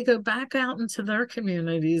 that they go back out into their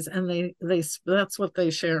communities, and they that's what they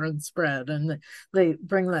share and spread, and they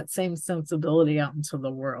bring that same sensibility out into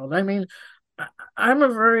the world. I mean,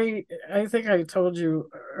 I think I told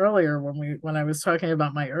you earlier, when I was talking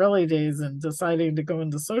about my early days and deciding to go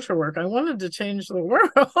into social work, I wanted to change the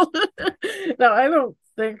world. Now, I don't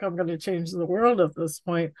think I'm going to change the world at this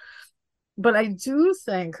point, but I do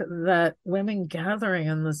think that women gathering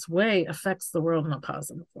in this way affects the world in a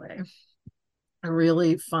positive way. I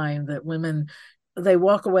really find that women, they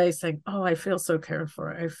walk away saying, "Oh, I feel so cared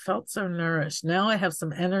for. I felt so nourished. Now I have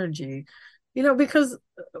some energy." Because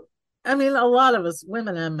I mean, a lot of us,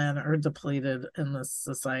 women and men, are depleted in this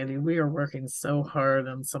society. We are working so hard,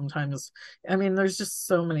 and sometimes, I mean, there's just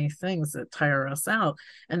so many things that tire us out.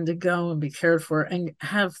 And to go and be cared for and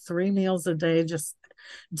have 3 meals a day just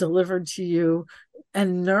delivered to you,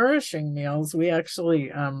 and nourishing meals. We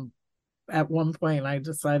actually at one point I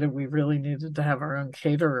decided we really needed to have our own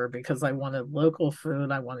caterer, because I wanted local food,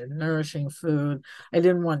 I wanted nourishing food. I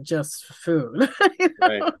didn't want just food.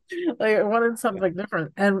 Right. Like, I wanted something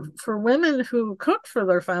different. And for women who cook for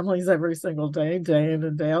their families every single day, day in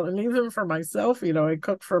and day out, and even for myself, I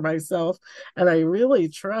cook for myself, and I really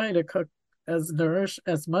try to cook as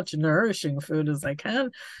much nourishing food as I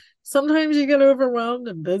can. Sometimes you get overwhelmed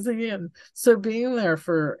and busy, and so being there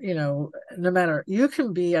for, no matter, you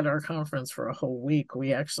can be at our conference for a whole week.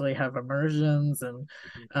 We actually have immersions, and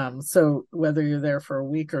so whether you're there for a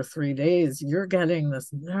week or 3 days, you're getting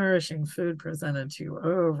this nourishing food presented to you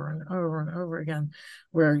over and over and over again,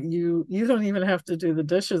 where you don't even have to do the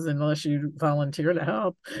dishes unless you volunteer to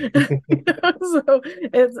help. So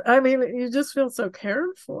I mean, you just feel so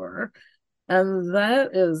cared for. And that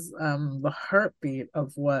is the heartbeat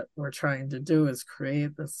of what we're trying to do, is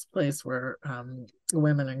create this place where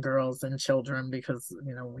women and girls and children, because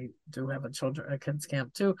we do have a kids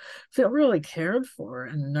camp too, feel really cared for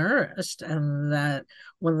and nourished, and that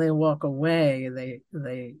when they walk away,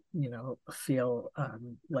 they feel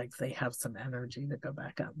like they have some energy to go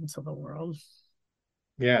back out into the world.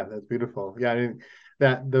 Yeah, that's beautiful. Yeah, I mean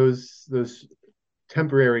that those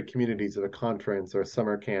temporary communities at a conference or a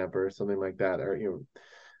summer camp or something like that are,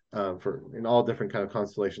 for in all different kind of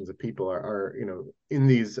constellations of people are in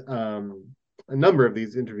these a number of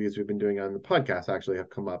these interviews we've been doing on the podcast actually have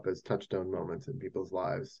come up as touchstone moments in people's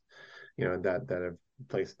lives, that have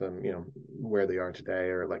placed them, where they are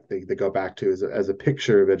today, or like they go back to as a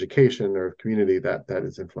picture of education or community that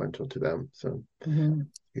is influential to them. So Mm-hmm.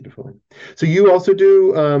 beautiful. So you also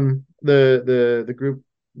do the group,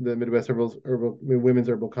 the Midwest Herbal Women's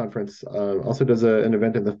Herbal Conference, also does an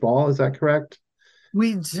event in the fall. Is that correct?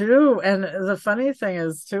 We do. And the funny thing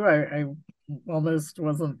is too, I almost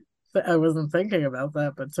wasn't thinking about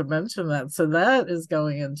that, but to mention that. So that is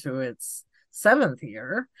going into its seventh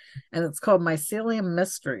year, and it's called Mycelium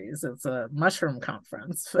Mysteries. It's a mushroom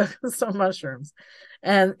conference focused on mushrooms.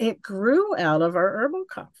 And it grew out of our herbal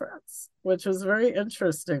conference, which was very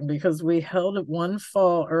interesting because we held one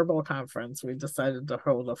fall herbal conference. We decided to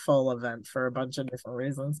hold a fall event for a bunch of different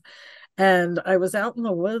reasons. And I was out in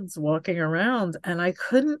the woods walking around, and I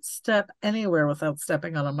couldn't step anywhere without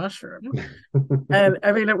stepping on a mushroom. And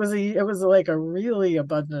I mean, it was like a really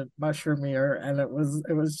abundant mushroom year, and it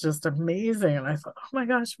was just amazing. And I thought, oh my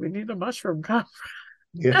gosh, we need a mushroom conference.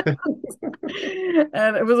 Yeah.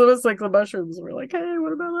 And it was almost like the mushrooms were like, hey,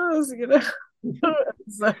 what about us?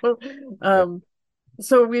 So um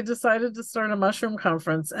so we decided to start a mushroom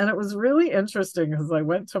conference, and it was really interesting because I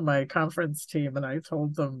went to my conference team and I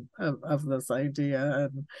told them of this idea,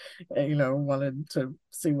 and wanted to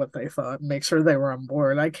see what they thought and make sure they were on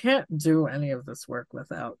board. I can't do any of this work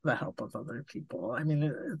without the help of other people. I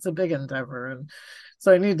mean, it's a big endeavor, and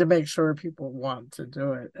so I need to make sure people want to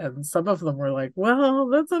do it. And some of them were like, well,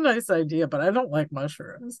 that's a nice idea, but I don't like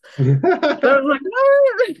mushrooms. And I was like,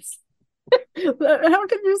 what? How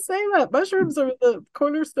can you say that? Mushrooms are the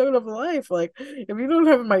cornerstone of life. Like, if you don't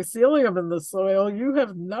have mycelium in the soil, you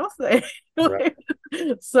have nothing. Right.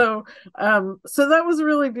 So that was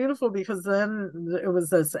really beautiful, because then it was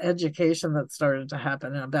this education that started to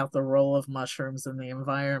happen about the role of mushrooms in the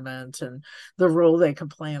environment, and the role they can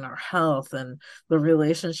play in our health, and the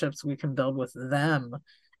relationships we can build with them.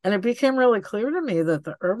 And it became really clear to me that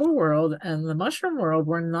the herbal world and the mushroom world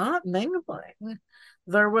were not mingling.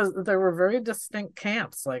 There were very distinct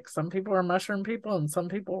camps. Like, some people were mushroom people and some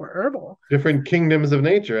people were herbal. Different kingdoms of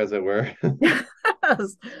nature, as it were.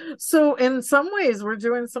 Yes. So in some ways, we're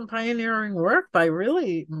doing some pioneering work by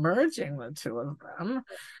really merging the two of them,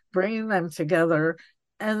 bringing them together.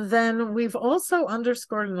 And then we've also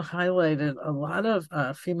underscored and highlighted a lot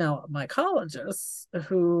of female mycologists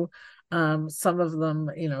who, some of them,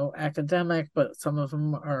 academic, but some of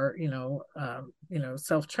them are,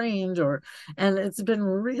 self-trained, and it's been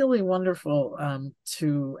really wonderful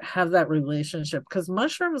to have that relationship, because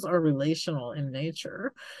mushrooms are relational in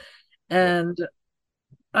nature. Yeah. And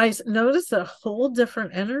I noticed a whole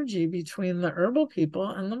different energy between the herbal people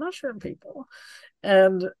and the mushroom people.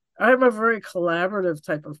 And I'm a very collaborative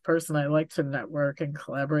type of person. I like to network and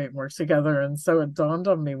collaborate and work together. And so it dawned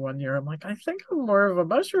on me one year, I'm like, I think I'm more of a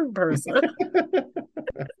mushroom person.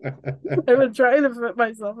 I've been trying to fit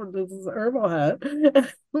myself into this herbal hat.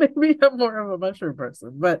 Maybe I'm more of a mushroom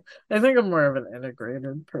person, but I think I'm more of an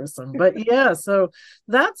integrated person. But yeah, so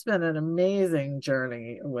that's been an amazing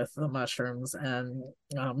journey with the mushrooms, and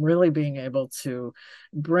really being able to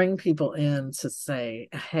bring people in to say,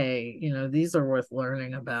 hey, these are worth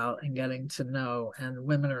learning about and getting to know, and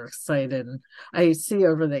women are excited. And I see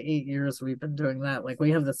over the 8 years we've been doing that, like,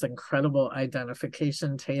 we have this incredible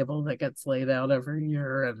identification table that gets laid out every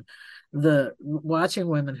year, and the watching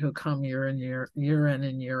women who come year in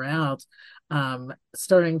and year out,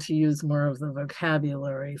 starting to use more of the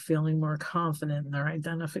vocabulary, feeling more confident in their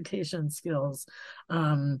identification skills,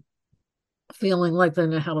 feeling like they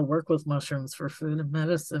know how to work with mushrooms for food and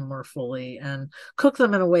medicine more fully, and cook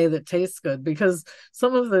them in a way that tastes good. Because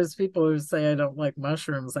some of those people who say I don't like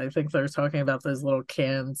mushrooms, I think they're talking about those little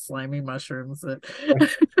canned slimy mushrooms that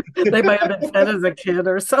they might have been fed as a kid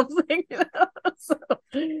or something. So,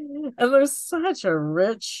 and there's such a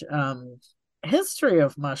rich history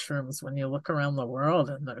of mushrooms when you look around the world,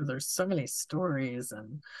 and there's so many stories,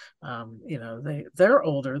 and they're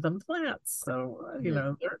older than plants, so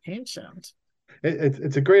Yeah. they're ancient.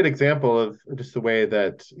 It's a great example of just the way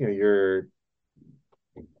that you're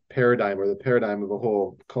paradigm or the paradigm of a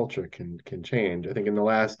whole culture can change. I think in the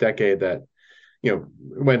last decade that,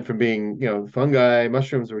 went from being, fungi,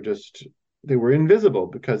 mushrooms were just, they were invisible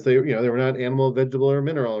because they were not animal, vegetable, or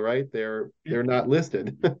mineral, right? They're not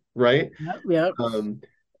listed, right? Yep, yep. Um,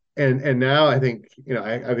 and now I think,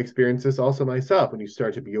 I've experienced this also myself. When you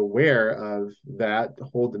start to be aware of that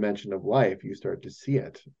whole dimension of life, you start to see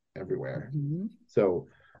it everywhere. Mhm. So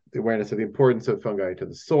the awareness of the importance of fungi to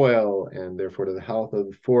the soil and therefore to the health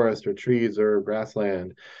of forest or trees or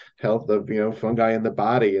grassland, health of, fungi in the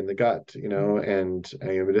body, in the gut, and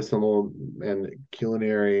medicinal and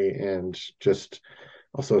culinary and just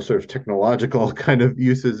also sort of technological kind of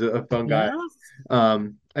uses of fungi. Yes.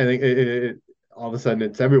 I think all of a sudden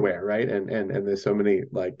it's everywhere, right? And there's so many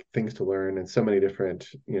like things to learn and so many different,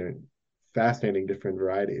 fascinating different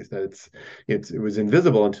varieties that it was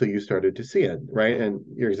invisible until you started to see it, right? And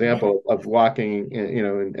your Yeah. example of walking,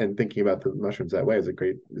 and thinking about the mushrooms that way is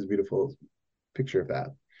a beautiful picture of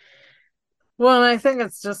that. Well, and I think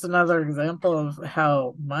it's just another example of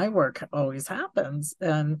how my work always happens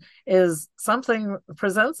and is something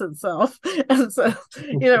presents itself. And so,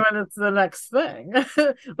 and it's the next thing.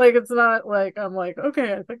 Like, it's not like I'm like,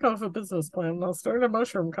 okay, I think I'll have a business plan and I'll start a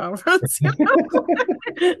mushroom conference.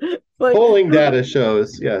 Like, Polling data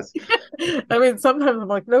shows, yes. I mean, sometimes I'm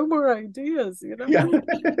like, no more ideas, Yeah.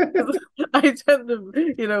 I tend to,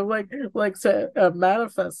 like to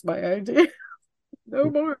manifest my idea. No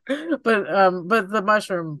more. But the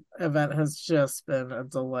mushroom event has just been a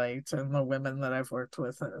delight, and the women that I've worked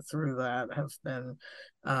with through that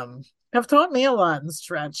have taught me a lot and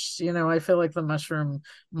stretched. I feel like the mushroom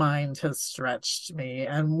mind has stretched me.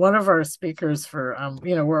 And one of our speakers for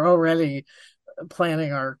we're already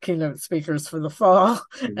planning our keynote speakers for the fall.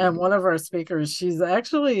 And one of our speakers, she's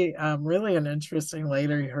actually really an interesting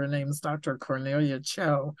lady. Her name's Dr. Cornelia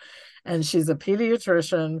Cho, and she's a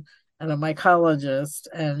pediatrician and a mycologist,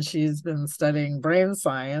 and she's been studying brain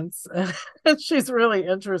science. And she's really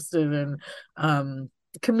interested in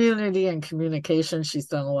community and communication. She's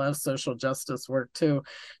done a lot of social justice work too.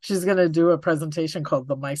 She's going to do a presentation called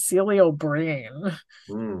The Mycelial Brain.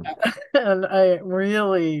 Mm. And I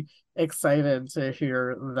really excited to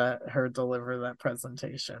hear that her deliver that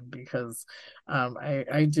presentation because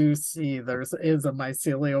I do see is a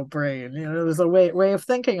mycelial brain. There's a way of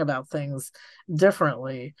thinking about things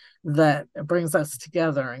differently that brings us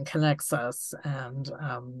together and connects us. And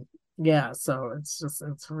yeah, so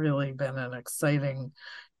it's really been an exciting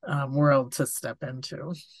world to step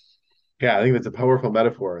into. Yeah, I think that's a powerful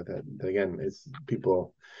metaphor that again is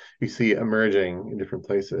people you see emerging in different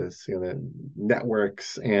places, the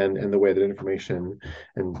networks and the way that information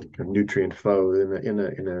and kind of nutrient flow in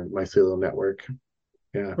a mycelial network.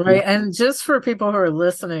 Yeah, Right. And just for people who are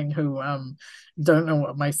listening who don't know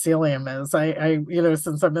what mycelium is,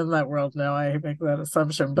 since I'm in that world now, I make that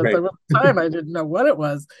assumption. But right. there was a time I didn't know what it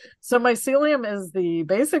was. So mycelium is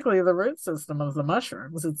basically the root system of the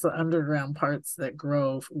mushrooms. It's the underground parts that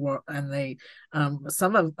grow, and they've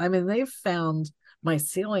found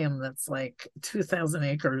mycelium that's like 2,000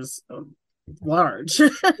 acres large.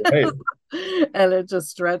 Right. And it just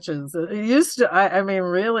stretches. It used to, I mean,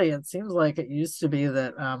 really, it seems like it used to be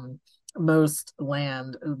that most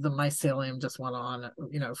land, the mycelium just went on,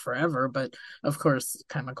 forever. But of course,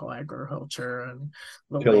 chemical agriculture and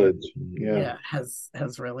the way, Tillage. Yeah. yeah,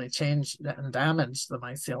 has really changed and damaged the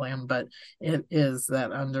mycelium. But it is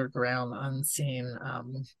that underground, unseen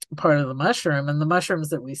part of the mushroom, and the mushrooms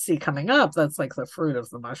that we see coming up. That's like the fruit of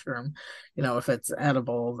the mushroom. If it's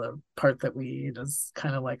edible, the part that we eat is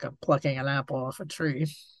kind of like plucking an apple off a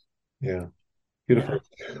tree. Yeah. Yeah.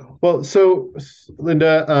 Beautiful. Well, so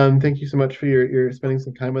Linda, thank you so much for your spending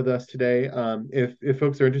some time with us today. If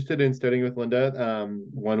folks are interested in studying with Linda,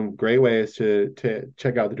 one great way is to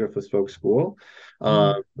check out the Driftless Folk School,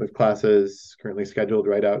 Mm. with classes currently scheduled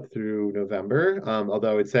right out through November.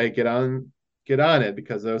 Although I'd say get on it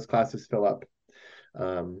because those classes fill up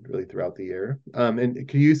really throughout the year. And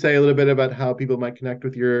can you say a little bit about how people might connect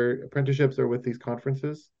with your apprenticeships or with these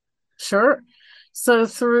conferences? Sure. So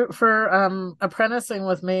for apprenticing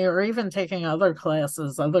with me or even taking other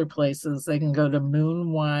classes, other places, they can go to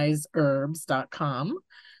moonwiseherbs.com.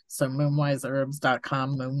 So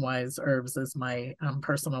moonwiseherbs.com. Moonwise Herbs is my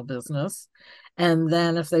personal business. And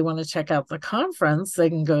then if they want to check out the conference, they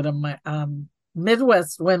can go to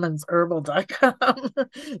MidwestWomen'sHerbal.com.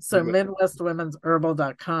 So Midwest.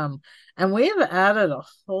 MidwestWomen'sHerbal.com. And we have added a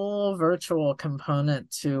whole virtual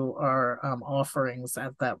component to our offerings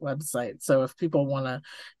at that website. So if people want to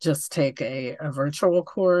just take a virtual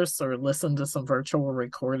course or listen to some virtual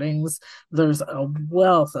recordings, there's a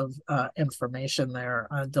wealth of information there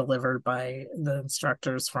delivered by the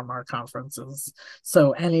instructors from our conferences.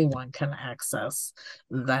 So anyone can access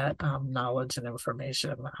that knowledge and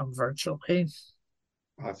information virtually.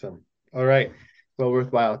 Awesome. All right. Well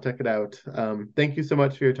worthwhile. Check it out. Thank you so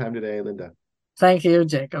much for your time today, Linda. Thank you,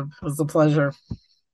 Jacob. It was a pleasure.